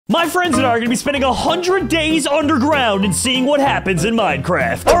My friends and I are going to be spending 100 days underground and seeing what happens in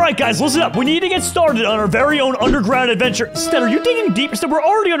Minecraft. All right, guys, listen up. We need to get started on our very own underground adventure. Stead, are you digging deep? Stead, we're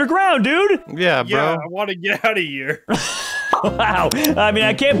already underground, dude. Yeah, bro. Yeah, I want to get out of here. Wow. I mean,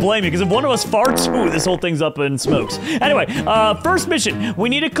 I can't blame you, because if one of us farts, ooh, this whole thing's up in smokes. Anyway, first mission. We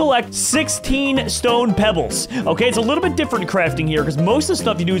need to collect 16 stone pebbles. Okay, it's a little bit different crafting here, because most of the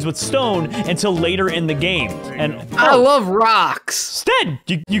stuff you do is with stone until later in the game. And I love rocks. Stead,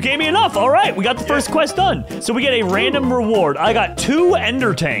 you gave me enough. All right, we got the first quest done. So we get a random reward. I got 2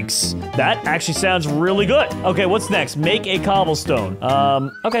 ender tanks. That actually sounds really good. Okay, what's next? Make a cobblestone.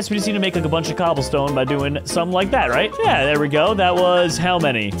 Okay, so we just need to make like a bunch of cobblestone by doing something like that, right? Yeah, there we go. That was how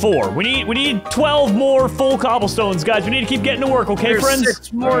many? 4. We need 12 more full cobblestones, guys. We need to keep getting to work, okay, There's friends?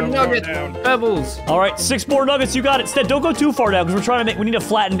 6 more nuggets, pebbles. All right, 6 more nuggets. You got it. Stead, don't go too far down, because we're trying to make. We need a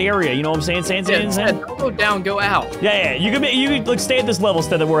flattened area. You know what I'm saying? Don't go down, go out. Yeah. You can like stay at this level,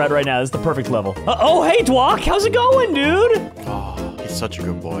 Stead, that we're at right now. This is the perfect level. Oh, hey, Dwok. How's it going, dude? Oh, he's such a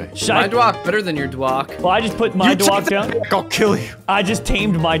good boy. My Dwok better than your Dwok. Well, I just put my Dwok down. I'll kill you. I just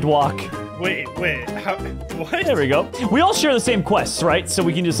tamed my Dwok. Wait, how, what? There we go. We all share the same quests, right? So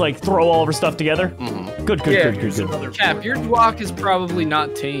we can just like throw all of our stuff together. Mm-hmm. Good. Cap, your Dwok is probably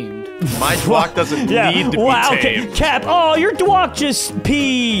not tamed. My Dwok doesn't need to be tamed. Cap, oh, your Dwok just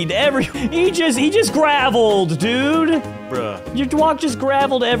peed. He just graveled, dude. Bruh. Your Dwok just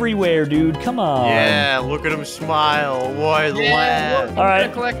graveled everywhere, dude. Come on. Yeah, look at him smile. Boy, laugh. All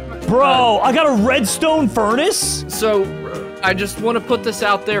right. Bro, I got a redstone furnace. So, I just want to put this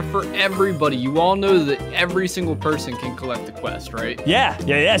out there for everybody. You all know that every single person can collect the quest, right? Yeah.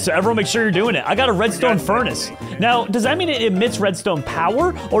 So everyone make sure you're doing it. I got a redstone furnace. Now, does that mean it emits redstone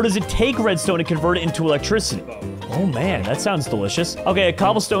power, or does it take redstone and convert it into electricity? Oh man, that sounds delicious. Okay, a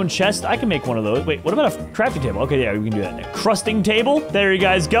cobblestone chest. I can make one of those. Wait, what about a crafting table? Okay, yeah, we can do that. A crusting table. There you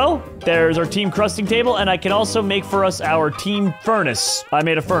guys go. There's our team crusting table, and I can also make for us our team furnace. I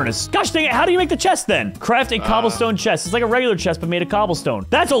made a furnace. Gosh dang it, how do you make the chest then? Craft a cobblestone chest. It's like a regular chest, but made of cobblestone.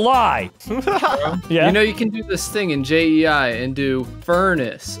 That's a lie. Yeah. You know you can do this thing in JEI and do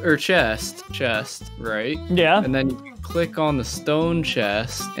furnace or chest, right? Yeah. And then you can click on the stone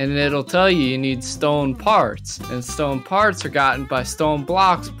chest, and it'll tell you need stone parts, and stone parts are gotten by stone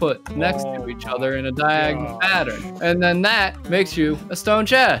blocks put next to each other in a diagonal pattern, and then that makes you a stone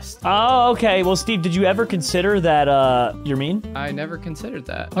chest. Oh, okay. Well, Steve, did you ever consider that you're mean? I never considered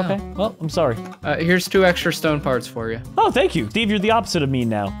that. Okay. No. Well, I'm sorry. Here's 2 extra stone parts for you. Oh, thank you. Steve, you're the opposite of mean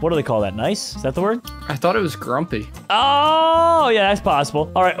now. What do they call that? Nice? Is that the word? I thought it was grumpy. Oh, yeah, that's possible.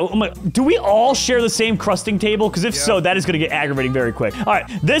 All right. Oh my, do we all share the same crusting table? Because if so, that is going to get aggravating very quick. All right.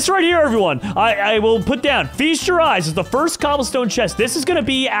 This right here, everyone, I will put down. Feast your eyes. It's the first cobblestone chest. This is going to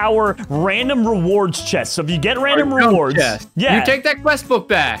be our random rewards chest. So if you get random rewards. Yeah. You take that quest book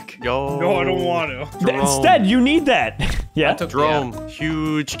back. Yo. No, I don't want to. Instead, you need that. Yeah. Jerome,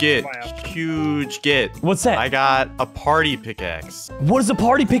 huge get. Huge get. What's that? I got a party pickaxe. What does a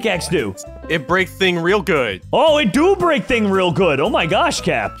party pickaxe do? It breaks thing real good. Oh, it do break thing real good. Oh my gosh,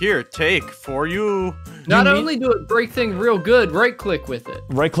 Cap. Here, take for you. Not only do it break thing real good, right click with it.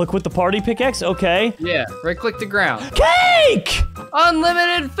 Right click with the party pickaxe? Okay. Yeah, right click the ground. Cake!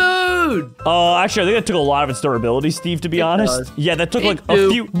 Unlimited food! Actually, I think that took a lot of its durability, Steve, to be honest. Does. Yeah, that took like a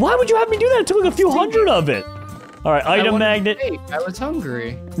few. Why would you have me do that? It took like a few hundred of it. All right, item magnet. I was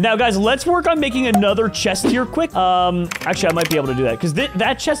hungry. Now, guys, let's work on making another chest here quick. Actually, I might be able to do that because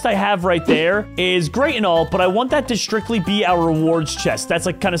that chest I have right there is great and all, but I want that to strictly be our rewards chest. That's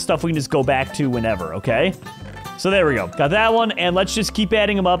like kind of stuff we can just go back to whenever, okay? So there we go. Got that one, and let's just keep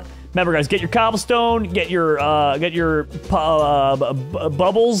adding them up. Remember, guys, get your cobblestone, get your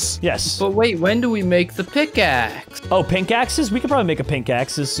bubbles. Yes. But wait, when do we make the pickaxe? Oh, pink axes? We could probably make a pink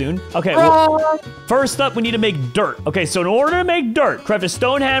axes soon. Okay, well, first up, we need to make dirt. Okay, so in order to make dirt, craft a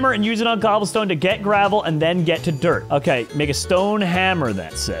stone hammer and use it on cobblestone to get gravel and then get to dirt. Okay, make a stone hammer,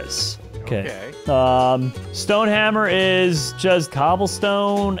 that says. Okay. Stone hammer is just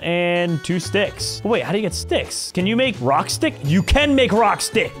cobblestone and 2 sticks. Oh, wait, how do you get sticks? Can you make rock stick? You can make rock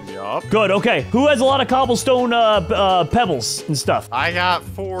stick. Yup. Good, okay. Who has a lot of cobblestone pebbles and stuff? I got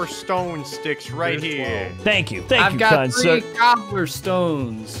 4 stone sticks right here. Thank you. Thank you, kind sir. I've got 3 cobbler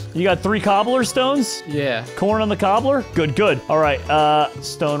stones. You got 3 cobbler stones? Yeah. Corn on the cobbler? Good, good. All right,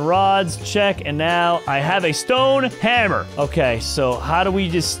 stone rods, check. And now I have a stone hammer. Okay, so how do we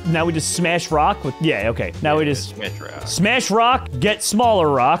now we just smash rock with, yeah, okay. Now we just smash rock, get smaller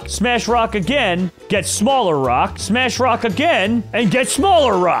rock, smash rock again, get smaller rock, smash rock again, and get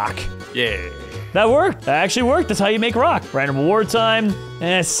smaller rock. Yeah. That worked. That actually worked. That's how you make rock. Random reward time.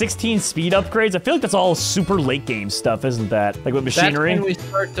 16 speed upgrades. I feel like that's all super late game stuff, isn't that? Like with machinery. That's when we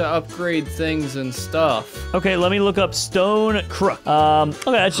start to upgrade things and stuff. Okay, let me look up stone crook.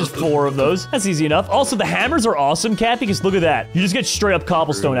 Okay, that's just 4 of those. That's easy enough. Also, the hammers are awesome, Cat, because look at that. You just get straight up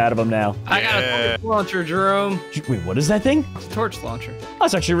cobblestone out of them now. I got a torch launcher, Jerome. Wait, what is that thing? It's a torch launcher.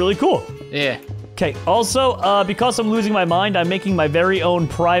 That's actually really cool. Yeah. Okay, also, because I'm losing my mind, I'm making my very own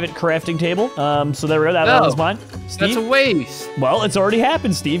private crafting table. So there we go, that was mine. Steve? That's a waste. Well, it's already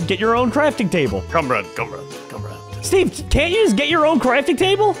happened, Steve. Get your own crafting table. Comrade. Steve, can't you just get your own crafting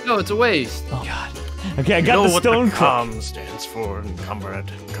table? No, it's a waste. Oh, God. Okay, I got the stone what the COM stands for, comrade?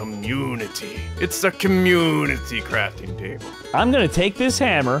 Community. It's a community crafting table. I'm gonna take this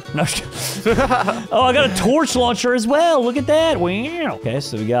hammer. No, oh, I got a torch launcher as well. Look at that. Wow. Okay,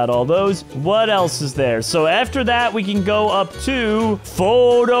 so we got all those. What else is there? So after that, we can go up to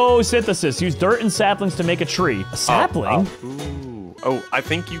photosynthesis. Use dirt and saplings to make a tree. A sapling? Oh, I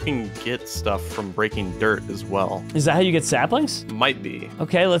think you can get stuff from breaking dirt as well. Is that how you get saplings? Might be.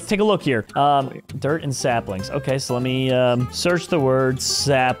 Okay, let's take a look here. Dirt and saplings. Okay, so let me search the word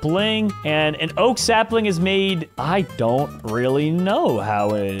sapling. And an oak sapling is made. I don't really know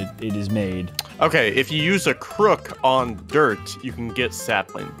how it is made. Okay, if you use a crook on dirt, you can get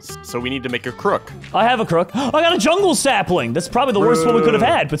saplings. So we need to make a crook. I have a crook. I got a jungle sapling. That's probably the worst one we could have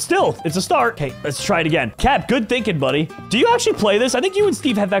had, but still, it's a start. Okay, let's try it again. Cap, good thinking, buddy. Do you actually play this? I think you and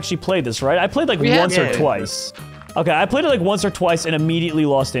Steve have actually played this, right? I played like once or twice. Okay, I played it like once or twice and immediately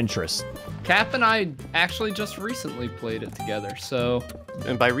lost interest. Cap and I actually just recently played it together, so...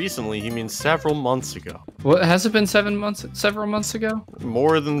 And by recently, he means several months ago. What, has it been several months ago?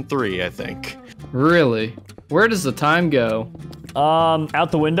 More than 3, I think. Really? Where does the time go?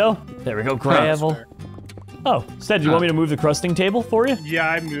 Out the window. There we go, gravel. Oh, Stead, do you want me to move the crusting table for you? Yeah,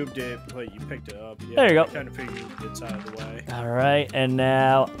 I moved it, but you picked it up. Yeah, there you go. I kind of figured it's out of the way. All right, and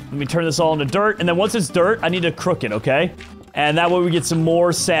now let me turn this all into dirt. And then once it's dirt, I need to crook it, okay? And that way we get some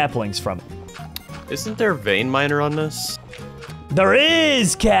more saplings from it. Isn't there a vein miner on this? There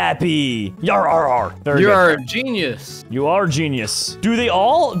is, Cappy! Yar. Very You good. are a genius. You are a genius. Do they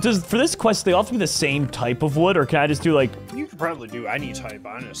all, for this quest, they all have to be the same type of wood, or can I just do like... You could probably do any type,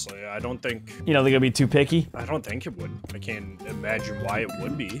 honestly. I don't think... You know, they're gonna be too picky? I don't think it would. I can't imagine why it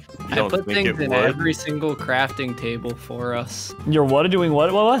would be. You I don't put think things it in would? every single crafting table for us. You're what? Doing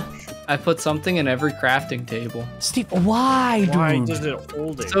what? What? I put something in every crafting table. Steve, why, dude? Why does it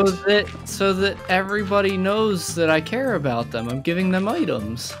hold it? So that everybody knows that I care about them. I'm giving them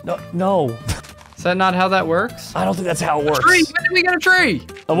items. No. Is that not how that works? I don't think that's how it works. Tree! When did we get a tree?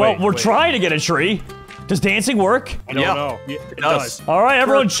 Well, we're trying to get a tree. Does dancing work? I don't know. Yeah, it does. All right,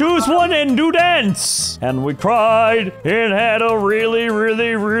 everyone, choose one and do dance. And we cried and had a really,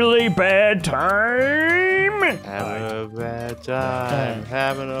 really, really bad time. Having a bad time.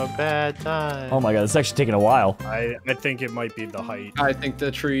 Having a bad time. Oh my God, it's actually taking a while. I think it might be the height. I think the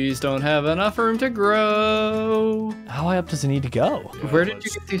trees don't have enough room to grow. How high up does it need to go? Where did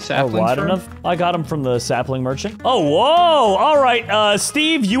you get these Oh, saplings wide from? enough? I got them from the sapling merchant. Oh, whoa! All right,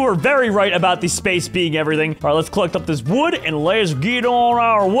 Steve, you were very right about the space being everything. All right, let's collect up this wood and let's get on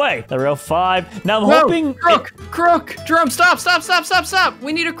our way. There we go, 5. Now I'm hoping... Crook! Jerome, stop!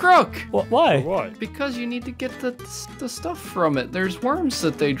 We need a crook! Why? What? Because you need to get the stuff from it. There's worms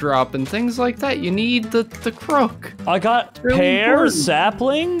that they drop and things like that. You need the crook. I got really pears, important.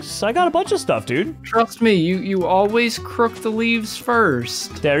 saplings. I got a bunch of stuff, dude. Trust me, you always crook the leaves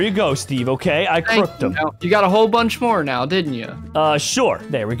first. There you go, Steve, okay? I crooked them. Now, you got a whole bunch more now, didn't you? Sure.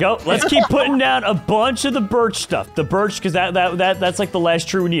 There we go. Let's keep putting down a bunch of the birch stuff. The birch, because that's like the last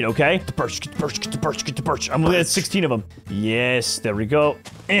tree we need, okay? The birch, get the birch. I'm looking at 16 of them. Yes, there we go.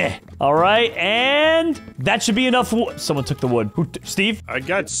 All right, and that should be enough wood. Someone took the wood. Steve? I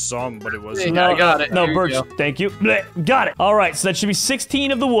got some, but it wasn't. I got it. No, Here you birch. go. Thank you. Blech, got it. All right, so that should be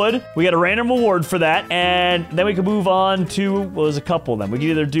 16 of the wood. We got a random reward for that, and then we can move on to, well, there's a couple of them. We can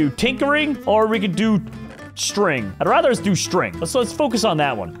either do tinkering, or we could do string. I'd rather us do string. Let's focus on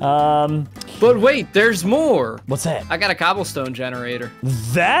that one. But wait, there's more. What's that? I got a cobblestone generator.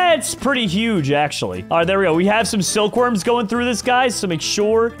 That's pretty huge, actually. All right, there we go. We have some silkworms going through this, guys, so make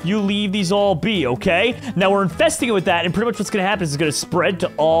sure you leave these all be, okay? Now, we're infesting it with that, and pretty much what's going to happen is it's going to spread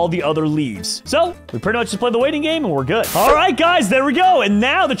to all the other leaves. So, we pretty much just play the waiting game, and we're good. All right, guys, there we go. And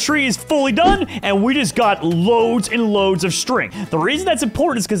now the tree is fully done, and we just got loads and loads of string. The reason that's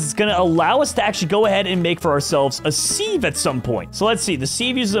important is because it's going to allow us to actually go ahead and make for ourselves a sieve at some point. So, let's see. The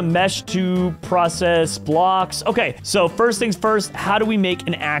sieve uses a mesh to process blocks. Okay, so first things first, how do we make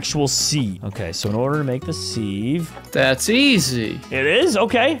an actual sieve? Okay, so in order to make the sieve. That's easy. It is?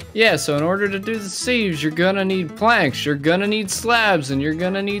 Okay. Yeah, so in order to do the sieves, you're gonna need planks, you're gonna need slabs, and you're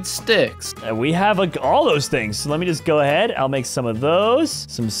gonna need sticks. And we have all those things. So let me just go ahead. I'll make some of those,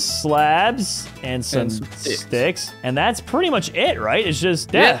 some slabs, and some sticks. And that's pretty much it, right? It's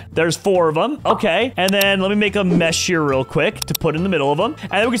just, yeah, there's 4 of them. Okay, and then let me make a mesh here real quick to put in the middle of them.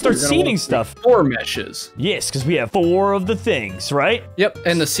 And then we can start sieving stuff. 4 meshes. Yes, because we have 4 of the things, right? Yep,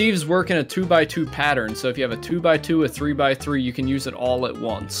 and the sieves work in a 2x2 pattern. So if you have a 2x2, a 3x3, you can use it all at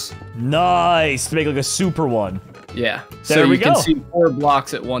once. Nice, to make like a super one. Yeah, There so we you can go. see 4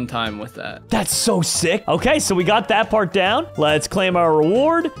 blocks at one time with that. That's so sick. Okay, so we got that part down. Let's claim our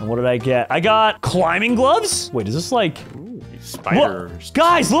reward. And what did I get? I got climbing gloves. Wait, is this like... Spiders. What?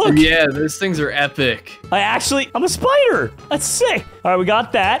 Guys, look! Yeah, those things are epic. I'm a spider. That's sick. All right, we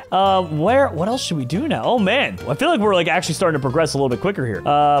got that. What else should we do now? Oh, man. I feel like we're like actually starting to progress a little bit quicker here.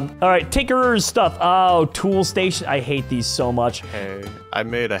 All right, Tinkerer's stuff. Oh, tool station. I hate these so much. Hey, I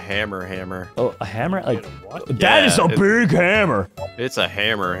made a hammer. Oh, a hammer? Like, What? that is a big hammer. It's a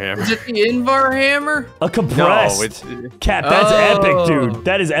hammer. Is it the Invar hammer? A compressed. No, it's Cap, that's epic, Oh. dude.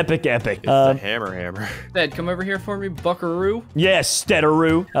 That is epic. the hammer. Dad, come over here for me, buckaroo. Yes,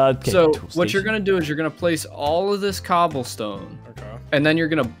 Stederoo. Okay, So tool what you're station. gonna do is you're gonna place all of this cobblestone, Okay. and then you're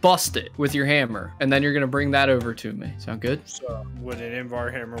gonna bust it with your hammer, and then you're gonna bring that over to me. Sound good? So would an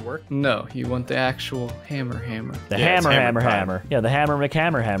Invar hammer work? No, you want the actual hammer. The Yeah, it's hammer. hammer time. Yeah, the hammer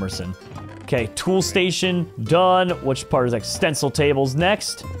Hammerson. Okay, tool station done. Which part is like stencil tables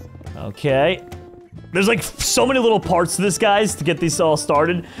next? Okay. There's like so many little parts to this, guys, to get these all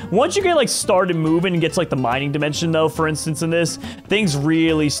started. Once you get like started moving and get to like the mining dimension, though, for instance, in this, things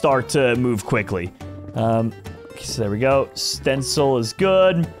really start to move quickly. Okay, so there we go. Stencil is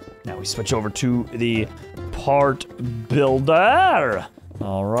good. Now we switch over to the part builder.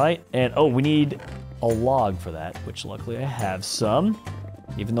 All right, and oh, we need a log for that, which luckily I have some,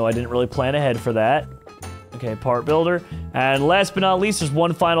 even though I didn't really plan ahead for that. Okay, part builder. And last but not least, there's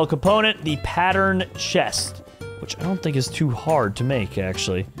one final component, the pattern chest, which I don't think is too hard to make,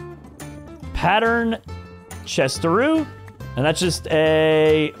 actually. Pattern chestaroo, and that's just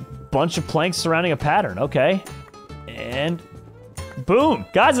a bunch of planks surrounding a pattern. Okay, and boom.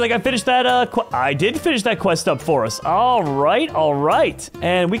 Guys, I think I finished that, I did finish that quest up for us. All right.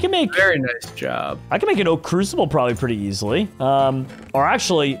 And we can make... Very nice job. I can make an oak crucible probably pretty easily. Or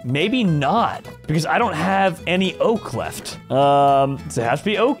actually, maybe not, because I don't have any oak left. Does it have to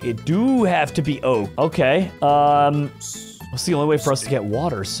be oak? It do have to be oak. Okay. What's the only way for us to get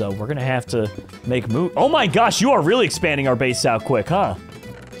water? So we're gonna have to make move. Oh my gosh, you are really expanding our base out quick, huh?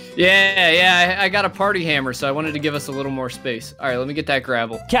 Yeah, I got a party hammer, so I wanted to give us a little more space. All right, let me get that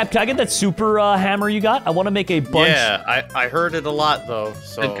gravel. Cap, can I get that super hammer you got? I want to make a bunch. Yeah, I heard it a lot though.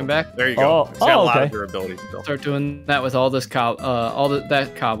 So Ed, come back. There you go. Oh, It's got a lot okay. of durability still. Start doing that with all this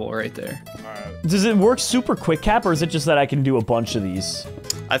that cobble right there. Does it work super quick, Cap, or is it just that I can do a bunch of these?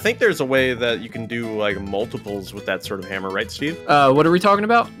 I think there's a way that you can do like multiples with that sort of hammer, right, Steve? What are we talking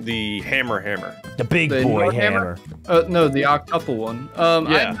about? The hammer. The big The boy North hammer. No, the octuple one. I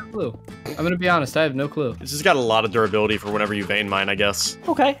Yeah. have no clue. I'm gonna be honest, I have no clue. This has got a lot of durability for whenever you vein mine, I guess.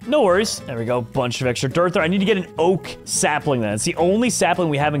 Okay, no worries. There we go, bunch of extra dirt there. I need to get an oak sapling then. It's the only sapling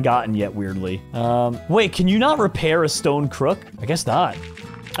we haven't gotten yet, weirdly. Wait, can you not repair a stone crook? I guess not.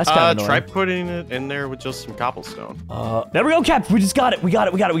 That's kind of Try annoying. putting it in there with just some cobblestone. There we go, Cap. We just got it. We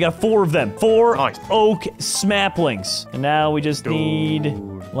got 4 of them. 4 Nice. oak snaplings. And now we just need...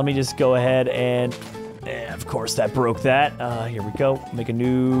 Let me just go ahead and... of course, that broke that. Here we go. Make a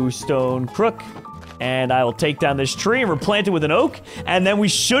new stone crook. And I will take down this tree and replant it with an oak. And then we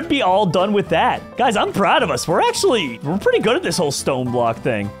should be all done with that. Guys, I'm proud of us. We're pretty good at this whole stone block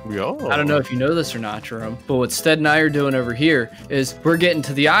thing. I don't know if you know this or not, Jerome, but what Stead and I are doing over here is we're getting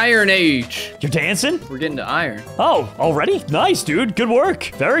to the Iron Age. You're dancing? We're getting to iron. Oh, already? Nice, dude. Good work.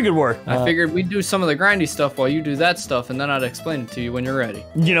 Very good work. I figured we'd do some of the grindy stuff while you do that stuff, and then I'd explain it to you when you're ready.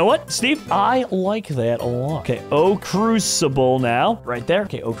 You know what, Steve? I like that a lot. Okay, oak crucible now. Right there.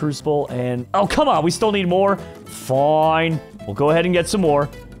 Okay, oak crucible and... Oh, come on. We still need more. Fine. We'll go ahead and get some more.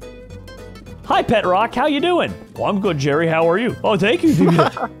 Hi, Pet Rock. How you doing? Well, I'm good, Jerry. How are you? Oh, thank you.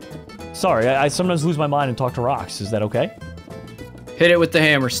 Sorry, I sometimes lose my mind and talk to rocks. Is that okay? Hit it with the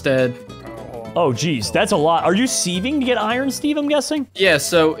hammer, Stead. Oh, geez. That's a lot. Are you sieving to get iron, Steve, I'm guessing? Yeah,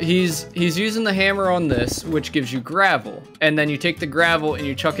 so he's using the hammer on this, which gives you gravel. And then you take the gravel and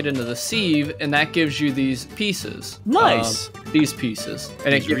you chuck it into the sieve, and that gives you these pieces. Nice. these pieces,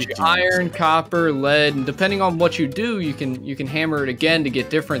 and it gives you iron, copper, lead, and depending on what you do, you can hammer it again to get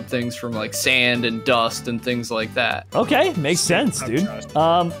different things from like sand and dust and things like that. Okay, makes sense, dude.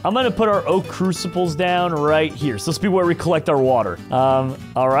 I'm gonna put our oak crucibles down right here. So this will be where we collect our water.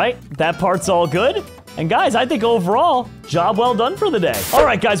 All right, that part's all good. And guys, I think overall, job well done for the day. All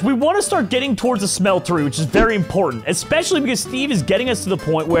right, guys, we want to start getting towards the smeltery, which is very important, especially because Steve is getting us to the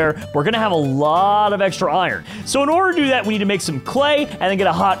point where we're going to have a lot of extra iron. So in order to do that, we need to make some clay and then get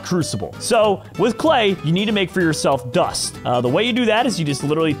a hot crucible. So with clay, you need to make for yourself dust. The way you do that is you just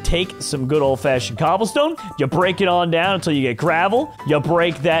literally take some good old-fashioned cobblestone, you break it on down until you get gravel, you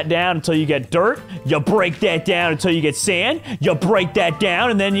break that down until you get dirt, you break that down until you get sand, you break that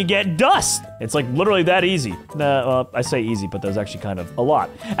down, and then you get dust. It's like literally that easy. I say easy, but there's actually kind of a lot.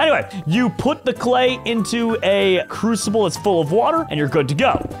 Anyway, you put the clay into a crucible that's full of water, and you're good to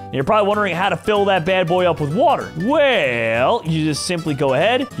go. And you're probably wondering how to fill that bad boy up with water. Well, you just simply go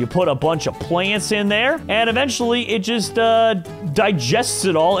ahead, you put a bunch of plants in there, and eventually it just digests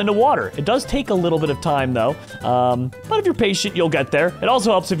it all into water. It does take a little bit of time, though, but if you're patient, you'll get there. It also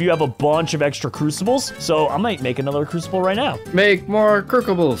helps if you have a bunch of extra crucibles, so I might make another crucible right now. Make more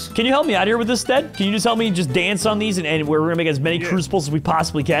crucibles. Can you help me out here with this, Stead? Can you just help me just dance on these and we're gonna make as many crucibles as we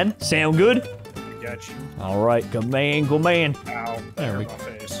possibly can? Sound good? I got you. All right, go man, go man. Ow, There we my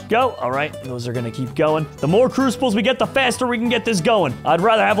face. go. All right, those are gonna keep going. The more crucibles we get, the faster we can get this going. I'd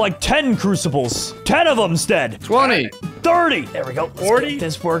rather have like 10 crucibles. 10 of them, Stead. 20. 30. There we go. Let's 40? get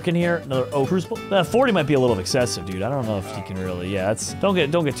this working here. Another crucible. 40 might be a little excessive, dude. I don't know if you can really. Yeah, don't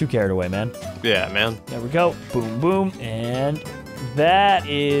get too carried away, man. Yeah, man. There we go. Boom, boom, and that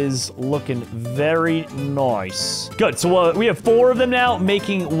is looking very nice. Good, so we have 4 of them now,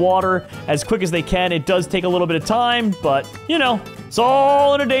 making water as quick as they can. It does take a little bit of time, but, you know, it's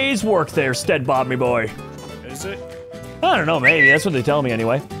all in a day's work there, Stead Bob, me boy. Is it? I don't know, maybe. That's what they tell me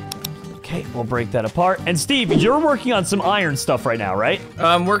anyway. Okay, we'll break that apart. And Steve, you're working on some iron stuff right now, right?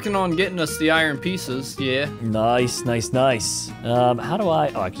 I'm working on getting us the iron pieces, yeah. Nice, nice, nice. How do I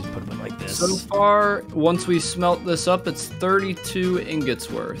can just put them in like this. So far, once we smelt this up, it's 32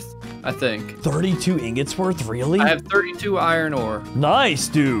 ingots worth, I think. 32 ingots worth, really? I have 32 iron ore. Nice,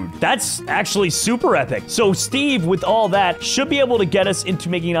 dude. That's actually super epic. So Steve, with all that, should be able to get us into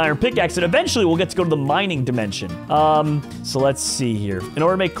making an iron pickaxe, and eventually we'll get to go to the mining dimension. So let's see here. In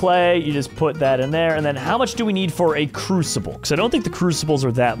order to make clay, you just put that in there, and then how much do we need for a crucible? Because I don't think the crucibles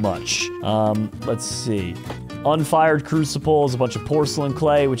are that much. Let's see. Unfired crucibles, a bunch of porcelain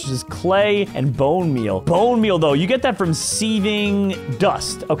clay, which is clay and bone meal. Bone meal, though, you get that from sieving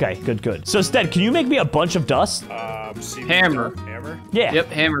dust. Okay, good, good. So, Stead, can you make me a bunch of dust? Hammer. Hammer? Yeah. Yep,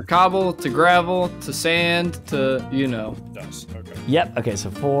 hammer cobble to gravel to sand to, you know. Dust, okay. Yep, okay, so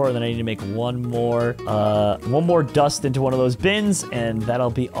 4, and then I need to make one more dust into one of those bins, and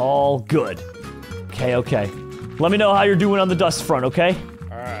that'll be all good. Okay, okay. Let me know how you're doing on the dust front, okay?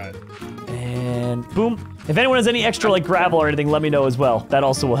 All right. And boom. If anyone has any extra, like, gravel or anything, let me know as well. That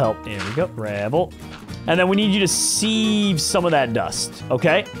also will help. There we go, gravel. And then we need you to sieve some of that dust,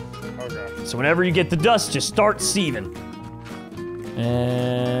 okay? Okay. So whenever you get the dust, just start sieving.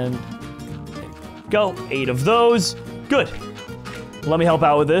 And there you go, 8 of those. Good. Let me help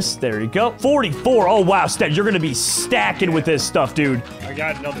out with this. There you go. 44. Oh, wow, Stead, you're going to be stacking with this stuff, dude. I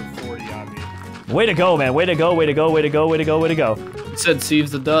got another 40 on me. Way to go, man. Way to go, way to go, way to go, way to go, way to go. It said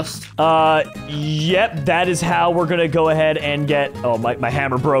sieves the dust. Yep, that is how we're going to go ahead and get... Oh, my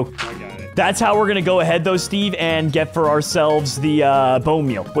hammer broke. I got it. That's how we're going to go ahead, though, Steve, and get for ourselves the bone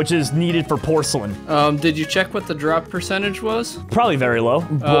meal, which is needed for porcelain. Did you check what the drop percentage was? Probably very low.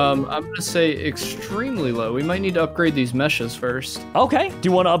 I'm going to say extremely low. We might need to upgrade these meshes first. Okay. Do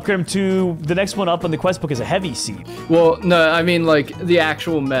you want to upgrade them to... The next one up on the quest book is a heavy sieve. Well, no, I mean, like, the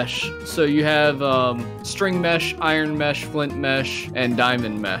actual mesh. So you have string mesh, iron mesh, flint mesh, and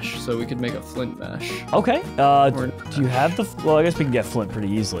diamond mesh. So we could make a flint mesh. Okay. Do you have the... Well, I guess we can get flint pretty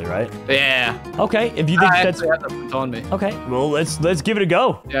easily, right? Yeah. Okay, if you think I that's... actually have the flint on me. Okay, well, let's give it a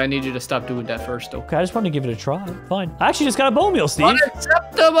go. Yeah, I need you to stop doing that first, though. Okay, I just wanted to give it a try. Fine. I actually just got a bone meal, Steve.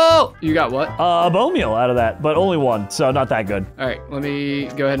 Unacceptable! You got what? A bone meal out of that, but only one, so not that good. All right, let me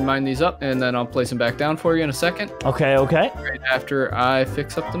go ahead and mine these up, and then I'll place them back down for you in a second. Okay, okay. Right after I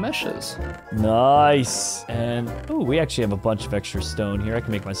fix up the meshes. Nice. And, oh, we actually have a bunch of extra stone here. I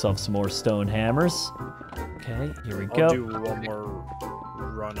can make myself some more stone hammers. Okay, here we go. I'll do one more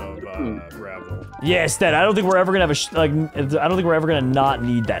run of gravel. Yes, Stead. I don't think we're ever gonna have I don't think we're ever gonna not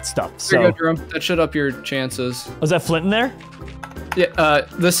need that stuff. Here you So, go, Jerome. That should up your chances. was that flint in there? Yeah,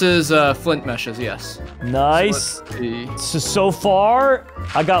 this is flint meshes, yes. Nice. Let's see. So far,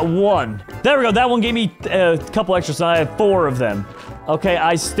 I got 1. There we go. That one gave me a couple extras, so I have 4 of them. Okay,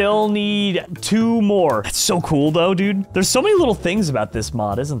 I still need 2 more. That's so cool, though, dude. There's so many little things about this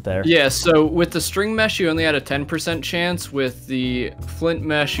mod, isn't there? Yeah, so with the string mesh, you only had a 10% chance. With the flint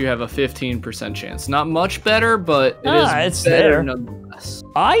mesh, you have a 15% chance. Not much better, but it's better there. nonetheless.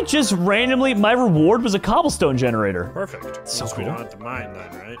 I just randomly, my reward was a cobblestone generator. Perfect. So Since we cool. don't have to mine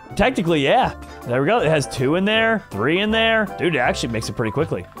then, right? Technically, yeah. There we go. It has 2 in there, 3 in there. Dude, it actually makes it pretty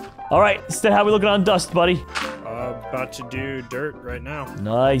quickly. All right, Stead, how we looking on dust, buddy? About to do dirt right now.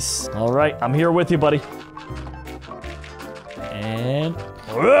 Nice. All right, I'm here with you, buddy. And...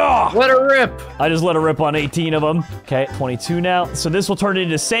 Ugh! Let her rip. I just let it rip on 18 of them. Okay, 22 now. So this will turn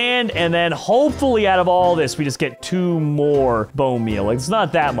into sand, and then hopefully out of all this, we just get 2 more bone meal. Like, it's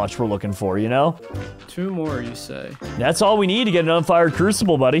not that much we're looking for, you know? 2 more, you say? That's all we need to get an unfired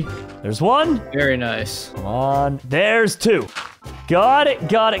crucible, buddy. There's 1. Very nice. Come on. There's 2. Got it,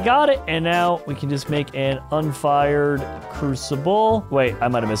 got it, got it. And now we can just make an unfired crucible. Wait, I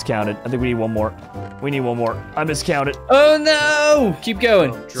might have miscounted. I think we need 1 more. We need 1 more. I miscounted. Oh no! Keep going.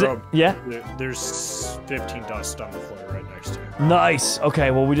 Jerome, Yeah? there's 15 dust on the floor right next to you. Nice.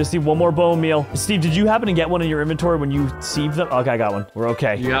 Okay, well, we just need 1 more bone meal. Steve, did you happen to get one in your inventory when you sieved them? Okay, I got one. We're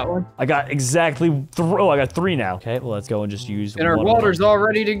okay. You got one? I got exactly I got 3 now. Okay, well, let's go and just use And our one water's all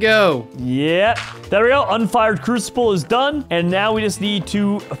ready to go. Yeah, there we go. Unfired crucible is done, and now we just need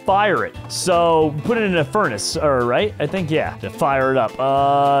to fire it. So put it in a furnace, right? I think to fire it up.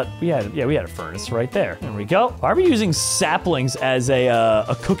 We had a furnace right there. There we go. Why are we using saplings as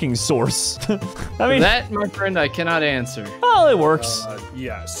a cooking source? I mean, That, my friend, I cannot answer. well, it works.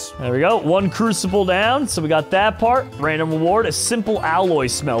 Yes. There we go. 1 crucible down. So we got that part. Random reward, a simple alloy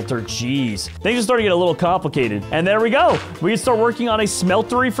smelter. Jeez. Things are starting to get a little complicated. And there we go. We can start working on a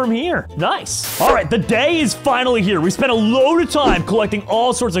smeltery from here. Nice. All right, the day is finally here. We spent a load of time collecting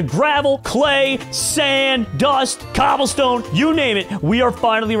all sorts of gravel, clay, sand, dust, cobblestone, you name it. We are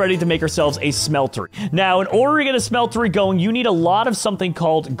finally ready to make ourselves a smeltery. Now, in order to get a smeltery going, you need a lot of something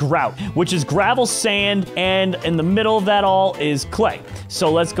called grout, which is gravel, sand, and in the middle of that all is clay.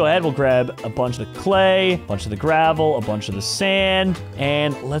 So let's go ahead. We'll grab a bunch of the clay, a bunch of the gravel, a bunch of the sand,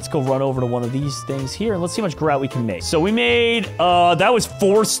 and let's go run over to one of these things here, and let's see how much grout we can make. So we made, that was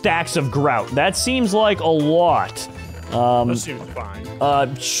 4 stacks of grout. That seems like a lot. That seems fine.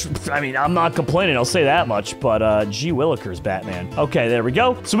 I mean, I'm not complaining, I'll say that much, but, gee willikers, Batman. Okay, there we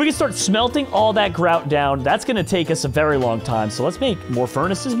go. So we can start smelting all that grout down. That's gonna take us a very long time, so let's make more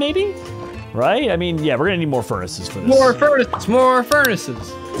furnaces, maybe? Right? I mean, yeah, we're gonna need more furnaces for this. More furnaces, more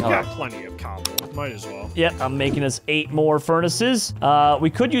furnaces. We've All got right. plenty of cobble. Might as well. Yep, I'm making us 8 more furnaces. We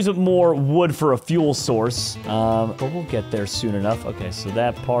could use more wood for a fuel source, but we'll get there soon enough. Okay, so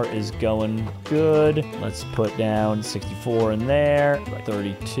that part is going good. Let's put down 64 in there,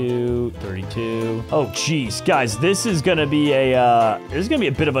 32, 32. Oh, geez, guys, this is gonna be a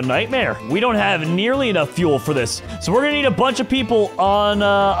bit of a nightmare. We don't have nearly enough fuel for this, so we're gonna need a bunch of people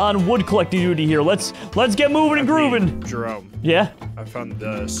on wood collecting duty here. Let's get moving and grooving. Jerome, Yeah, I found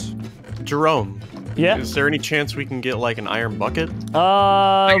this. Jerome, yeah. is there any chance we can get like an iron bucket?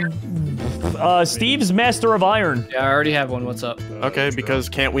 Steve's Master of Iron. Yeah, I already have one. What's up? Okay, Jerome. because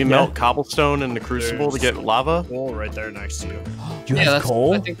can't we melt cobblestone in the crucible to There's get lava? Coal right there next to you. You Yeah, have that's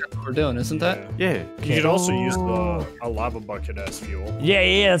coal? I think that's what we're doing, isn't that? Yeah. You could also use a lava bucket as fuel.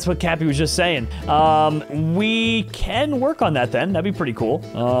 Yeah, that's what Cappy was just saying. We can work on that then. That'd be pretty cool.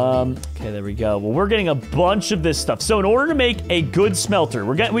 Okay, there we go. Well, we're getting a bunch of this stuff. So in order to make a good smelter,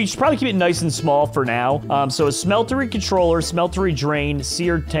 we should probably keep it nice and small for now. So a smeltery controller, smeltery drain,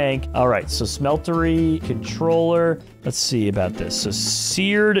 seared tank. All right, so smeltery controller. Let's see about this. So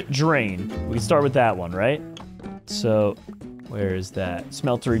seared drain. We can start with that one, right? So where is that?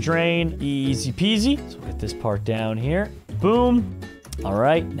 Smeltery drain, easy peasy. So we'll get this part down here. Boom. All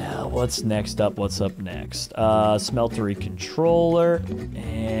right, now what's next up? What's up next? Smeltery controller.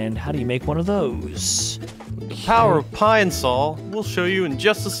 And how do you make one of those? Power of pine saw. We'll show you in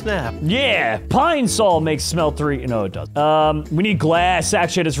just a snap. Yeah, pine saw makes smeltery. No, it doesn't. We need glass.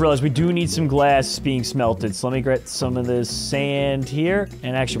 Actually, I just realized we do need some glass being smelted. So let me get some of this sand here.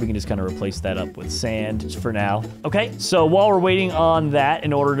 And actually, we can just kind of replace that up with sand just for now. Okay, so while we're waiting on that,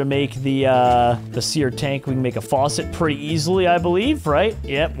 in order to make the seared tank, we can make a faucet pretty easily, I believe, right?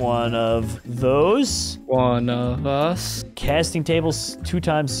 Yep, one of those. One of us. Casting tables, 2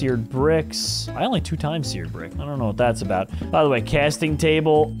 times seared bricks. I only 2 times seared brick. I don't know what that's about. By the way, casting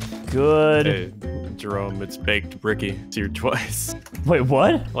table, good. Hey, Jerome, it's baked bricky. Seared twice. Wait,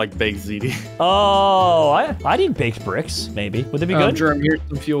 what? Like baked ziti. Oh, I need baked bricks, maybe. Would that be good? Jerome, here's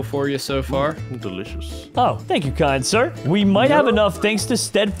some fuel for you so far. Delicious. Oh, thank you, kind sir. We might have enough thanks to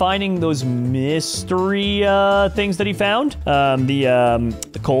Stead finding those mystery things that he found.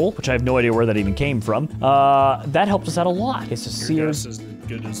 The coal, which I have no idea where that even came from. That helped us out a lot. It's a Your seared, guess is as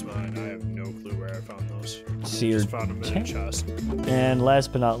good as mine. I have no clue where I found those. seared Just found them in a chest. And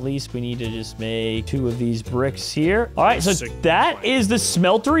last but not least, we need to just make 2 of these bricks here. All right, so that is the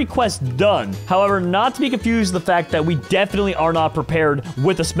smeltery quest done. However, not to be confused with the fact that we definitely are not prepared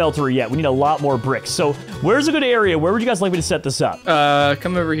with a smeltery yet. We need a lot more bricks. So where's a good area? Where would you guys like me to set this up?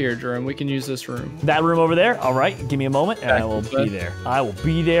 Come over here, Jerome. We can use this room. That room over there? All right, give me a moment and I will be there. I will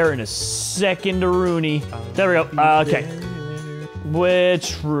be there in a second, Rooney. There we go. Okay.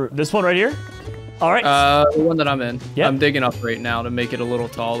 Which room? This one right here? All right. The one that I'm in. Yep. I'm digging up right now to make it a little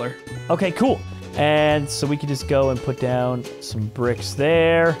taller. Okay, cool. And so we can just go and put down some bricks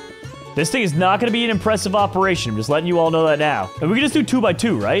there. This thing is not going to be an impressive operation. I'm just letting you all know that now. And we can just do 2 by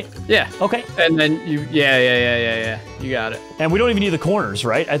 2, right? Yeah. Okay. And then yeah. You got it. And we don't even need the corners,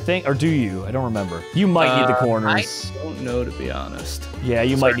 right? I think, or do you? I don't remember. You might need the corners. I don't know, to be honest. Yeah,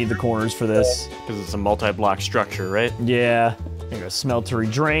 you might need the corners for this. Because it's a multi-block structure, right? Yeah. There you go,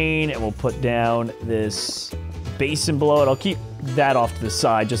 smeltery drain, and we'll put down this basin below it. I'll keep that off to the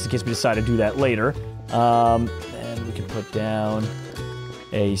side just in case we decide to do that later. And we can put down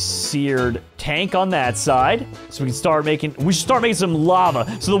a seared tank on that side, so we can start making, we should start making some lava.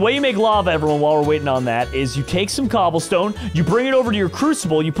 So the way you make lava, everyone, while we're waiting on that, is you take some cobblestone, you bring it over to your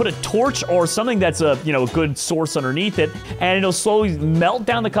crucible, you put a torch or something that's a, you know, a good source underneath it, and it'll slowly melt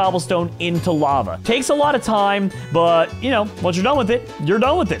down the cobblestone into lava. Takes a lot of time, but, you know, once you're done with it, you're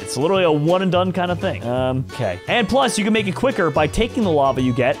done with it. It's literally a one and done kind of thing. Okay. And plus, you can make it quicker by taking the lava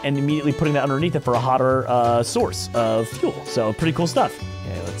you get and immediately putting that underneath it for a hotter source of fuel. So, pretty cool stuff.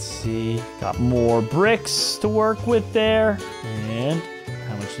 Okay, let's see. Got more bricks to work with there. And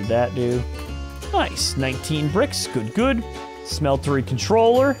how much did that do? Nice. 19 bricks. Good, good. Smeltery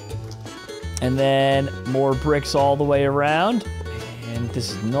controller. And then more bricks all the way around. And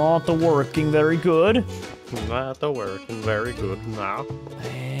this is not working very good. Not working very good now.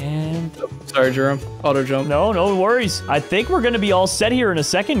 And Sorry, Jerome. Auto jump. no worries. I think we're going to be all set here in a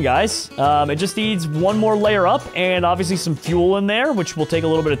second, guys. It just needs one more layer up and obviously some fuel in there, which will take a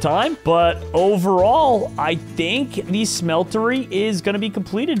little bit of time. But overall, I think the smeltery is going to be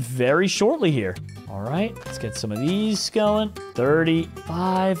completed very shortly here. All right, let's get some of these going.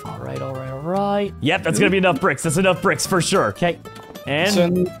 35. All right. Yep, that's going to be enough bricks. That's enough bricks for sure. Okay.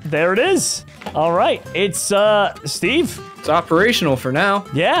 And there it is. All right, it's Steve. It's operational for now.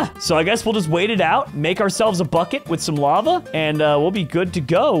 Yeah, so I guess we'll just wait it out, make ourselves a bucket with some lava, and we'll be good to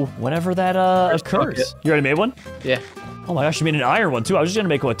go whenever that occurs. Bucket. You already made one? Yeah. Oh my gosh, you made an iron one too. I was just gonna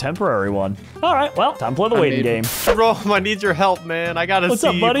make a temporary one. All right, well, time to play the waiting game. Jerome, I need your help, man. I gotta What's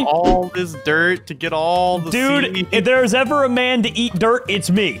up, sieve buddy? all this dirt to get all the Dude, seeds. if there's ever a man to eat dirt,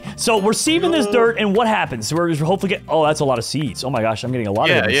 it's me. So we're sieving this dirt, and what happens? We're hopefully get. Oh, that's a lot of seeds. Oh my gosh, I'm getting a lot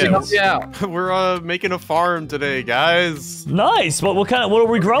of different seeds. Yeah. We're making a farm today, guys. Nice. What are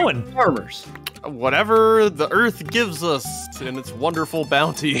we growing? Farmers. Whatever the earth gives us in its wonderful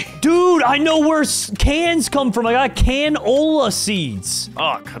bounty. Dude, I know where cans come from. I got canola seeds.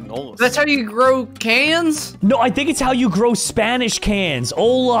 Oh, canola. That's how you grow cans? No, I think it's how you grow Spanish cans.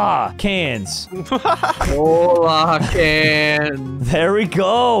 Hola cans. Hola cans. There we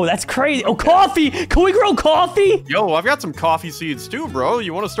go. That's crazy. Oh, coffee. Can we grow coffee? Yo, I've got some coffee seeds too, bro.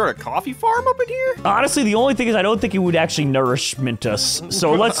 You want to start a coffee farm up in here? Honestly, the only thing is I don't think it would actually nourishment us.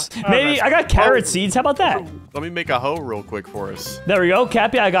 So let's, maybe, I got carrot seeds. How about that? Let me make a hoe real quick for us. There we go.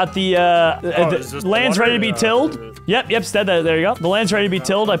 Cappy, I got the is this the land's water? ready to be tilled. Yep, Stead, there you go. The land's ready to be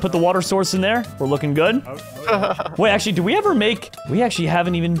tilled. I put the water source in there. We're looking good. Wait, actually, do we ever make... We actually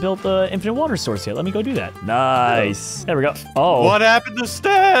haven't even built the infinite water source yet. Let me go do that. Nice. There we go. Oh. What happened to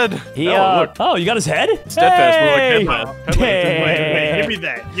Stead? He, look. oh, you got his head? Steadfast, more like Hey! Headfast. Hey! Give me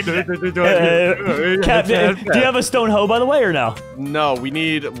that. Give me that. Cap, do you have a stone hoe, by the way, or no? No, we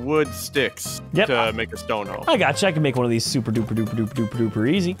need wood sticks Yep. to make a stone hoe. I got you. I can make one of these super duper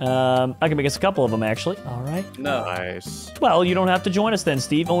easy. I can make us a couple of them, actually. All right. No. Nice. Well, you don't have to join us then,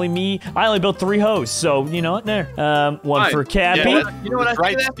 Steve. Only me. I only built 3 hoes, so you know what? There. One Fine. for Cappy. Yeah, You know what I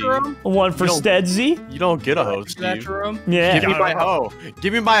right, say that, Steve. Jerome? One for You don't- Stedsy. You don't get a hoe, See that, Steve. Jerome? Yeah. Give me my hoe.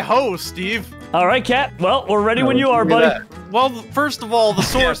 Give me my hoe, Steve. All right, Cap. Well, we're ready when you give are, me buddy. that. Well, first of all, the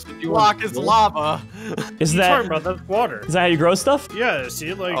source you block want is wood? lava. Is What are you talking that about? That's water. is that how you grow stuff? Yeah,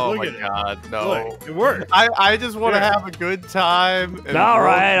 see, like, Oh look my at god, it. no. Look, it worked. I just want to Here. have a good time. And All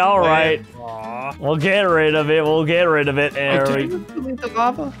right. Aw. lava. We'll get rid of it. We'll get rid of it. Oh, did you delete the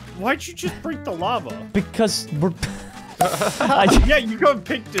lava? Why'd you just break the lava? Because we're... Yeah, you go and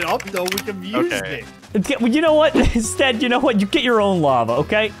picked it up though. We can use it. You know what? Instead, you know what? You get your own lava,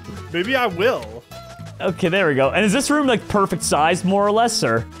 okay? Maybe I will. Okay, there we go. And is this room like perfect size, more or less,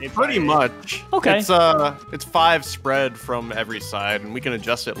 or? Pretty much. Okay. It's 5 spread from every side, and we can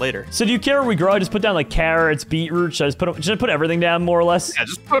adjust it later. So do you care where we grow? I just put down like carrots, beetroot. Should I put everything down more or less? Yeah,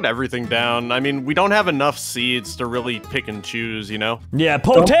 just put everything down. I mean, we don't have enough seeds to really pick and choose, you know? Yeah, Don't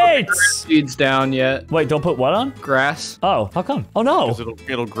put the potatoes! grass seeds down yet. Wait, don't put what on? Grass. Oh, how come? Oh no. 'Cause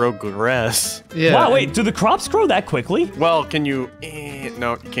it'll grow grass. Yeah. Wow, wait, do the crops grow that quickly? Well, can you...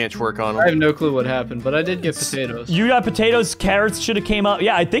 no, you can't work on I them. have no clue what happened, but I did get potatoes. You got potatoes, carrots should have came out.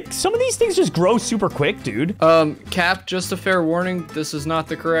 Yeah, I think some of these things just grow super quick, dude. Cap, just a fair warning, this is not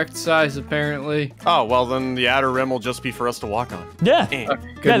the correct size, apparently. Oh, well, then the outer rim will just be for us to walk on. Yeah. Eh.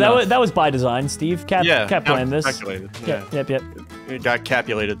 Good Yeah, enough. that was by design, Steve. Cap planned this. Calculated. Yep, yep, yep. It got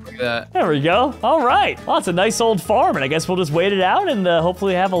capulated. Look at that. There we go. All right. Well, it's a nice old farm, and I guess we'll just wait it out and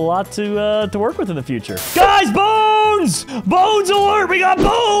hopefully have a lot to work with in the future. Guys, bones! Bones alert! We got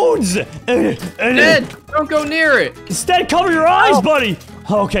bones! Ned, don't go near it. Instead, cover your eyes, buddy.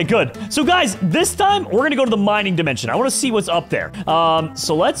 Okay, good. So, guys, this time we're gonna go to the mining dimension. I want to see what's up there.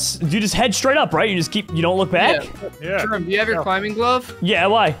 So you just head straight up, right? You don't look back. Yeah. Jerome, do you have your climbing glove? Yeah.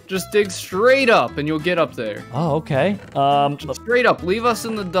 Why? Just dig straight up and you'll get up there. Oh, okay. Straight up, leave us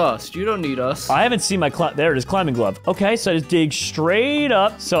in the dust. You don't need us. I haven't seen my there it is, climbing glove. Okay, so I just dig straight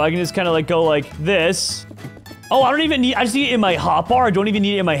up, so I can just kind of like go like this. Oh, I just need it in my hotbar. I don't even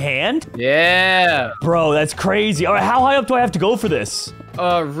need it in my hand. Yeah. Bro, that's crazy. All right, how high up do I have to go for this?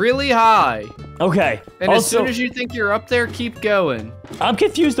 Really high. Okay. And as soon as you think you're up there, keep going. I'm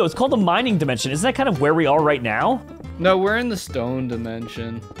confused though. It's called the mining dimension. Isn't that kind of where we are right now? No, we're in the stone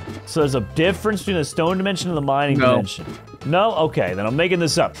dimension. So there's a difference between the stone dimension and the mining dimension. No? Okay, then I'm making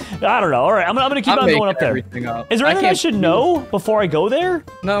this up. I don't know. All right, I'm gonna keep on going up there. Everything up. Is there anything I should know before I go there?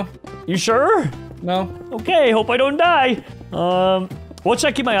 No. You sure? No. Okay, hope I don't die. What should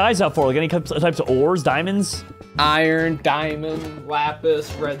I keep my eyes out for? Like any types of ores, diamonds? Iron, diamond,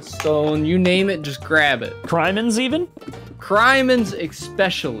 lapis, redstone, you name it, just grab it. Crimins even? Crimins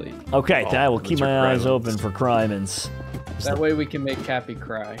especially. Okay, then I will keep those are my eyes crimins. open for crimins. That way we can make Cappy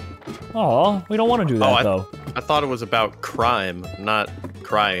cry. Oh, we don't want to do that though. I thought it was about crime, not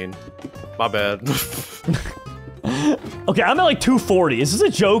crying. My bad. Okay, I'm at like 240. Is this a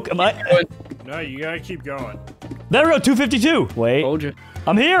joke? Am I? No, you gotta keep going. There we go, 252. Wait, Told you.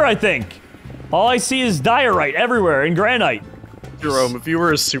 I'm here, I think. All I see is diorite everywhere and granite. Jerome, if you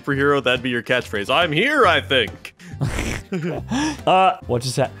were a superhero, that'd be your catchphrase. I'm here, I think. What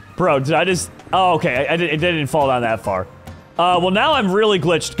just happened? Bro, did I just... Oh, okay, it didn't fall down that far. Well, now I'm really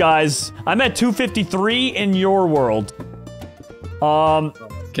glitched, guys. I'm at 253 in your world.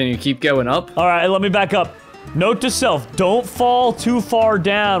 Can you keep going up? All right, let me back up. Note to self, don't fall too far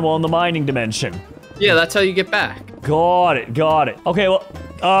down while in the mining dimension. Yeah, that's how you get back. Got it, got it. Okay, well,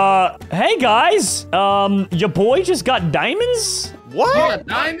 hey guys, your boy just got diamonds? What? You got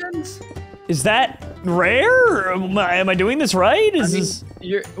diamonds? Is that rare? Am I doing this right? Is this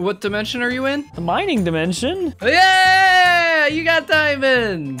What dimension are you in? the mining dimension? Yeah, you got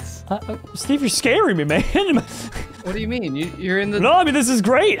diamonds. Steve, you're scaring me, man. What do you mean? You're in the... No, I mean, this is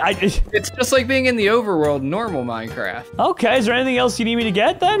great. It's just like being in the overworld, normal Minecraft. Okay, is there anything else you need me to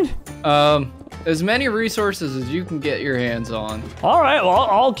get then? As many resources as you can get your hands on. All right, well,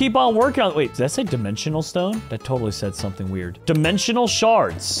 I'll keep on working on... Wait, did that say dimensional stone? That totally said something weird. Dimensional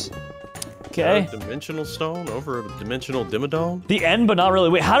shards. Okay. Dimensional stone over a dimensional dimmadome? The end, but not really.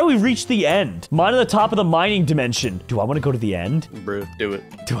 Wait, how do we reach the end? Mine at the top of the mining dimension. Do I want to go to the end? Bro, do it.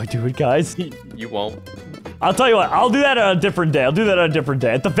 Do I do it, guys? You won't. I'll tell you what, I'll do that on a different day. I'll do that on a different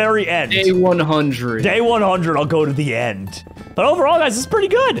day. At the very end. Day 100. Day 100, I'll go to the end. But overall, guys, it's pretty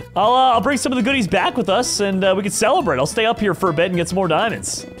good. I'll bring some of the goodies back with us, and we can celebrate. I'll stay up here for a bit and get some more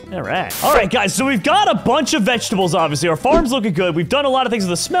diamonds. All right, guys, so we've got a bunch of vegetables, obviously. Our farm's looking good. We've done a lot of things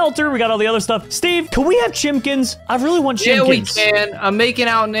with the smelter. We got all the other stuff. Steve, can we have chimkins? I really want chimkins. Yeah, we can. I'm making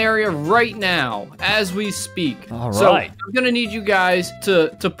out an area right now as we speak. All so right. I'm gonna need you guys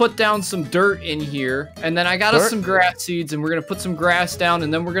to put down some dirt in here, and then I got us some grass seeds, and we're gonna put some grass down,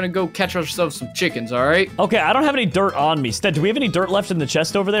 and then we're gonna go catch ourselves some chickens. All right? Okay, I don't have any dirt on me. Stead, do we have any dirt left in the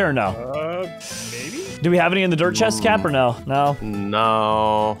chest over there or no? Maybe? Do we have any in the dirt chest, Cap, or no? No.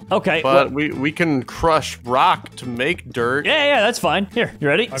 No. Okay. But we can crush rock to make dirt. Yeah, that's fine. Here, you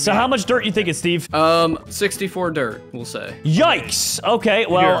ready? So how much dirt you thinking, Steve? 64 dirt, we'll say. Yikes! Okay,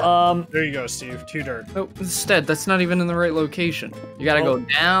 well, There you go, Steve. 2 dirt. Oh, instead, that's not even in the right location. You gotta go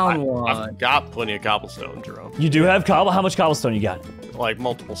down one. I've got plenty of cobblestone, Jerome. you do have cobble? How much cobblestone you got? Like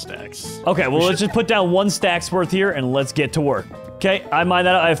multiple stacks. Okay, well, let's just put down 1 stack's worth here, and let's get to work. Okay, I mined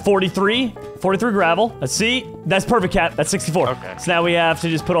that out. I have 43 gravel. Let's see. That's perfect, Cap. That's 64. Okay. So now we have to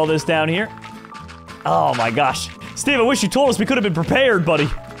just put all this down here. Oh, my gosh. Steve, I wish you told us. We could have been prepared, buddy.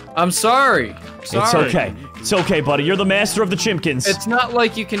 I'm sorry. It's okay. It's okay, buddy. You're the master of the chimkins. It's not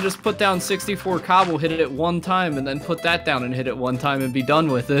like you can just put down 64 cobble, hit it at one time, and then put that down and hit it one time and be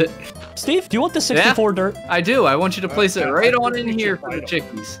done with it. Steve, do you want the 64 dirt? I do. I want you to place it right on in here for the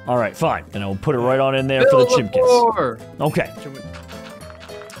chickies. All right, fine. And I'll put it right on in there for the chimkins. floor. Okay.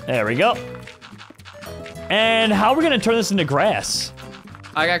 There we go. And how are we going to turn this into grass?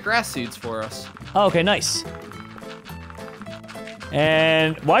 I got grass seeds for us. Oh, okay, nice.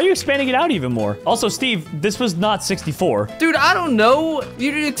 And why are you expanding it out even more? Also, Steve, this was not 64. Dude, I don't know.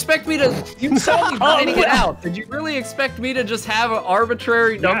 You didn't expect me to... You saw me finding it out. Did you really expect me to just have an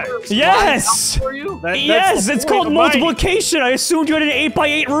arbitrary number? Yes! For you? Yes, it's called multiplication. I assumed you had an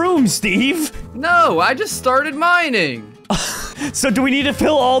 8x8 room, Steve. No, I just started mining. So do we need to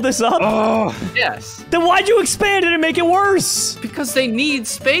fill all this up? Yes. Then why'd you expand it and make it worse? Because they need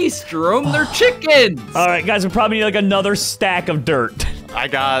space, Jerome. They're chickens. All right, guys, we probably need like another stack of dirt. I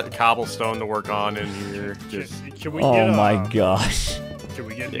got cobblestone to work on in here. Can we Oh get, my gosh. Can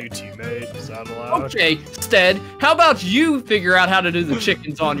we get a new teammate? Is that allowed? Okay, Stead, how about you figure out how to do the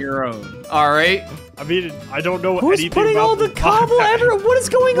chickens on your own? All right? I mean, I don't know Who's anything putting about all the cobble ever? What is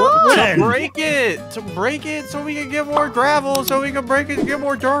going To on? break it so we can get more gravel, so we can break it and get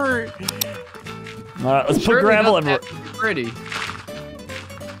more dirt. All right, let's put Surely gravel doesn't everywhere. have to be pretty.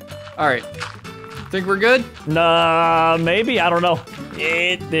 All right. Think we're good? Nah, maybe. I don't know.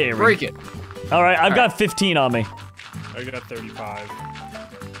 There we Break it. All right, I've got 15 on me. I got 35.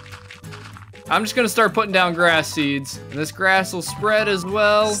 I'm just gonna start putting down grass seeds, and this grass will spread as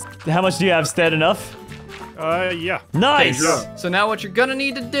well. How much do you have, Stead? Enough? Yeah. Nice. So now what you're gonna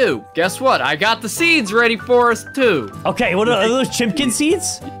need to do, guess what? I got the seeds ready for us too. Okay, what are those chimkin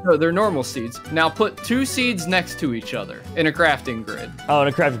seeds? No, they're normal seeds. Now put 2 seeds next to each other in a crafting grid. Oh, in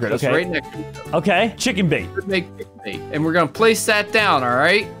a crafting grid. Just Okay. right next to each other. Okay, chicken bait. Make chicken bait. And we're gonna place that down, all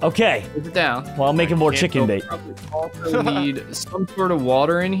right? Okay. Put it down. Well, I'm making more can't chicken bait. Probably also need some sort of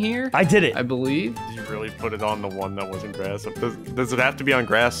water in here, I did it. I believe. Did you really put it on the one that wasn't grass? Does it have to be on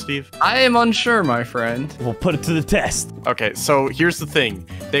grass, Steve? I am unsure, my friend. We'll put it to the test. Okay, so here's the thing.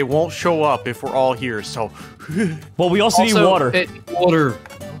 They won't show up if we're all here, so... Well, we also need water. Water.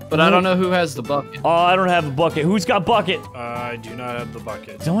 But I don't know who has the bucket. Oh, I don't have a bucket. Who's got bucket? I do not have the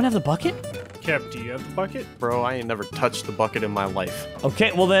bucket. Does no one have the bucket? Cap, do you have the bucket? Bro, I ain't never touched the bucket in my life.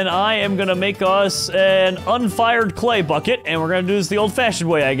 Okay, well then I am gonna make us an unfired clay bucket, and we're gonna do this the old-fashioned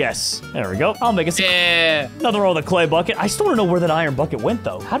way, I guess. There we go. I'll make us Yeah. nothing wrong with a clay bucket. I still don't know where that iron bucket went,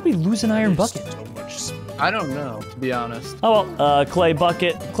 though. How did we lose an iron bucket? So much space. I don't know, to be honest. Oh, well, clay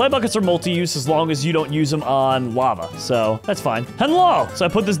bucket. Clay buckets are multi-use as long as you don't use them on lava, so that's fine. Hello! So I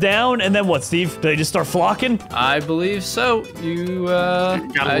put this down, and then what, Steve? Do they just start flocking? I believe so. You,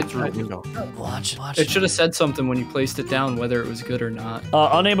 Gotta look through the window. Watch. It should have said something when you placed it down, whether it was good or not.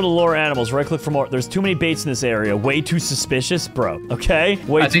 Unable to lure animals. Right-click for more. There's too many baits in this area. Way too suspicious, bro. Okay?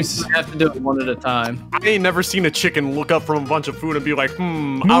 Way I too think we have to do it one at a time. I ain't never seen a chicken look up from a bunch of food and be like, I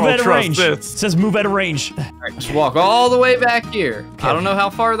Move don't out of trust range. It this. says move out of range. All right, just walk all the way back here. I don't know how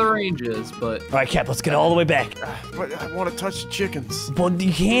far the range is, but... All right, Cap, let's get all the way back. But I want to touch the chickens. Well,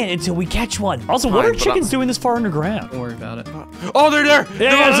 you can't until we catch one. Also, what are Fine, but chickens doing this far underground? Don't worry about it. Oh, they're there!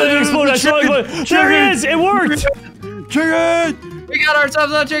 Yeah, so it exploded. I saw it. There it is. It worked. Chicken! We got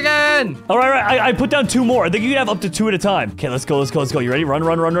ourselves a chicken! All right. I put down 2 more. I think you can have up to 2 at a time. Okay, let's go. You ready?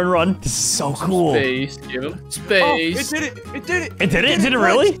 Run. This is so cool. Space, give him Oh, space. it did it! It did it? Did it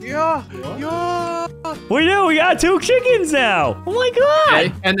really? Yeah! We do. We got 2 chickens now. Oh my god.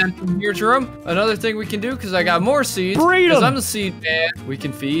 Okay, and then from here, Jerome, another thing we can do, because I got more seeds. Breed 'em. Because I'm the seed man. We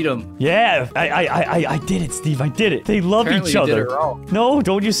can feed them. Yeah, I did it, Steve. I did it. They love Apparently each you did other. it wrong. No,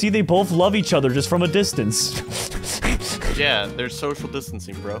 don't you see? They both love each other just from a distance. Yeah, there's social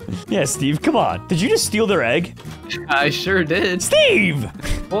distancing, bro. Yeah, Steve, come on. Did you just steal their egg? I sure did. Steve!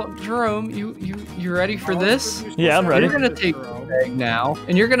 Well, Jerome, you ready for this? Yeah, I'm ready. You're gonna take the egg now,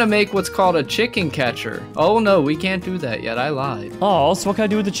 and you're gonna make what's called a chicken catcher. Oh no, we can't do that yet. I lied. Oh, so what can I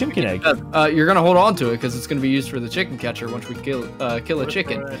do with the chicken egg? You're gonna hold on to it because it's gonna be used for the chicken catcher once we kill a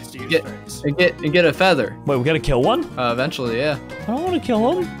chicken. Get a feather. Wait, we gotta kill one? Eventually, yeah. I don't want to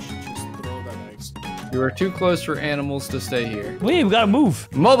kill him. You are too close for animals to stay here. Wait, we gotta move.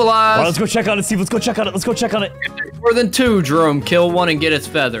 Mobilize! All right, let's go check on it, Steve. Let's go check on it. Let's go check on it. More than two, Jerome. Kill one and get its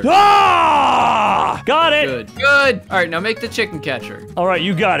feather. Ah! Got it. Good, good. All right, now make the chicken catcher. All right,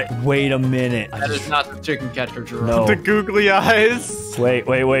 you got it. Wait a minute. That is not the chicken catcher, Jerome. No. The googly eyes. Wait.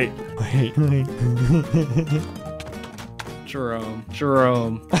 Jerome.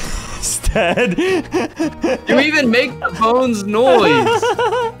 Stead. You even make the bones noise.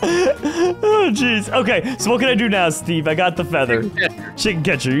 Oh, jeez. Okay, so what can I do now, Steve? I got the feather. Chicken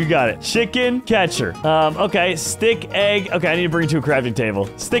catcher, you got it. Chicken catcher. Okay, stick, egg. Okay, I need to bring it to a crafting table.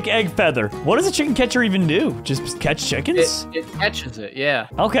 Stick, egg, feather. What does a chicken catcher even do? Just catch chickens? It catches it, yeah.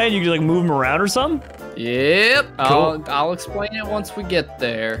 Okay, and you can like move them around or something? Yep. Cool. I'll explain it once we get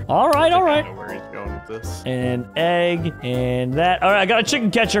there. All right. I know where he's going with this. And egg and that. All right, I got a chicken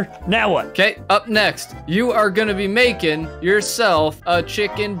catcher. Now what? Okay, up next, you are gonna be making yourself a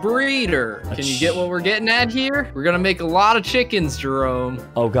chicken breeder. Can you get what we're getting at here? We're gonna make a lot of chickens, Jerome.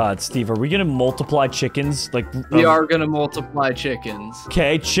 Oh God, Steve, are we gonna multiply chickens? Like We are gonna multiply chickens.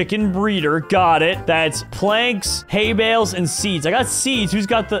 Okay, chicken breeder, got it. That's planks, hay bales, and seeds. I got seeds. Who's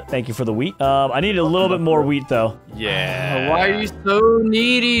got the? Thank you for the wheat. I need a little bit more wheat though. Yeah. Why are you so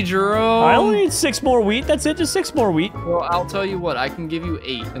needy, Jerome? I only need 6 more wheat. That's it, just 6 more wheat. Well, I'll tell you what, I can give you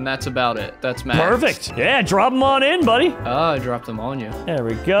 8, and that's about it. That's max. Perfect. Yeah, drop them on in, buddy. Oh, I dropped them on you. There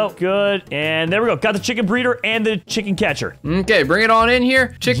we go. Good. And there we go. Got the chicken breeder and the chicken catcher. Okay, bring it on in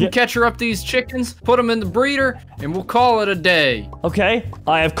here. Chicken Yeah. catcher up these chickens, put them in the breeder, and we'll call it a day. Okay,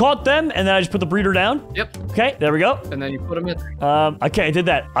 I have caught them, and then I just put the breeder down. Yep. Okay, there we go. And then you put them in there. Okay, I did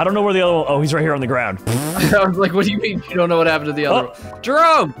that. I don't know where the other one. Oh, he's right here on the ground. I was like, what do you mean you don't know what happened to the other one?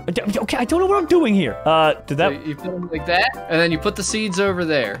 Jerome! Okay, I don't know what I'm doing here. Did that? So you put them like that, and then you put the seeds over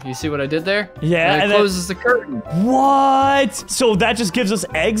there. You see what I did there? Yeah, And and it then- closes the curtain. What? So that just gives us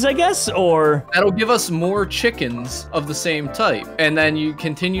eggs, I guess, or? That'll give us more chickens of the same type. And then you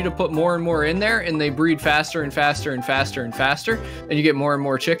continue to put more and more in there, and they breed faster and faster and faster and faster. And you get more and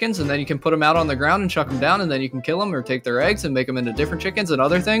more chickens, and then you can put them out on the ground and chuck them down, and then you can kill them or take their eggs and make them into different chickens and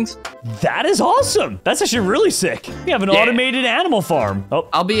other things. That is awesome. That's actually really sick. We have an Yeah. automated animal farm. Oh,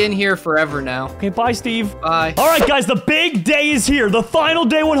 I'll be in here forever now. okay, bye, Steve. Bye. All right, guys, the big day is here. The final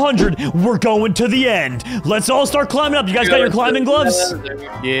day 100. We're going to the end. Let's all start climbing up. You guys got your climbing gloves?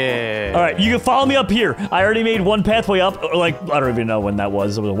 Yeah. All right, you can follow me up here. I already made one pathway up. Like, I don't even know when that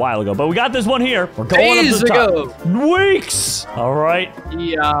was. It was a while ago. But we got this one here. We're going up to the top. Weeks. All right.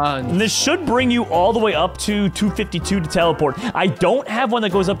 Eons. And this should bring you all the way up to 252 to teleport. I don't have one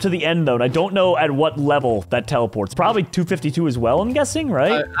that goes up to the end, though. And I don't know at what level that teleports. Probably 252 as well, I'm guessing,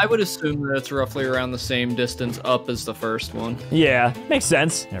 right? I would assume that it's roughly around the same distance up as the first one. Yeah, makes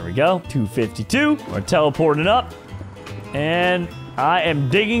sense. There we go. 252. We're teleporting up. And I am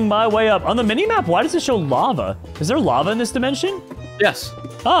digging my way up. On the minimap, why does it show lava? Is there lava in this dimension? Yes.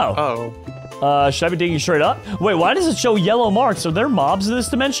 Oh. Should I be digging straight up? Wait, why does it show yellow marks? Are there mobs in this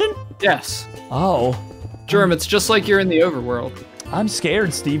dimension? Yes. Oh. Jerome, it's just like you're in the overworld. I'm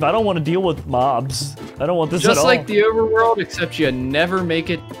scared, Steve. I don't want to deal with mobs. I don't want this at all. Just like the overworld, except you never make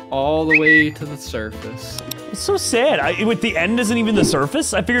it all the way to the surface. It's so sad. With the end isn't even the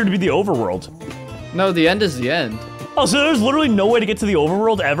surface? I figured it'd be the overworld. No, the end is the end. Oh, so there's literally no way to get to the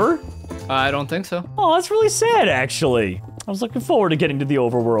overworld ever? I don't think so. Oh, that's really sad, actually. I was looking forward to getting to the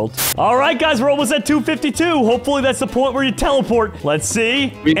overworld. All right, guys, we're almost at 252. Hopefully that's the point where you teleport. Let's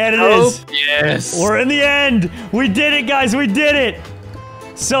see. And it is. Yes. We're in the end. We did it, guys. We did it.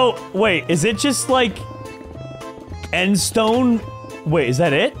 So, wait, is it just like end stone? Wait, is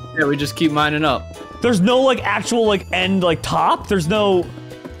that it? Yeah, we just keep mining up. There's no like actual like end like top? There's no...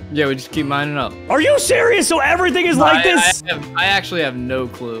 Yeah, we just keep mining up. Are you serious? So everything is like this? I actually have no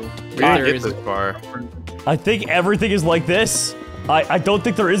clue. We didn't get this far. I think everything is like this. I don't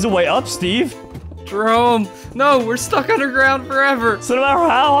think there is a way up, Steve. Jerome, no, we're stuck underground forever. So no matter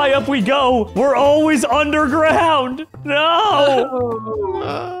how high up we go, we're always underground.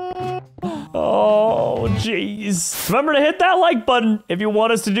 No. Oh, jeez. Remember to hit that like button if you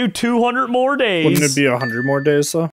want us to do 200 more days. Wouldn't it be 100 more days, though?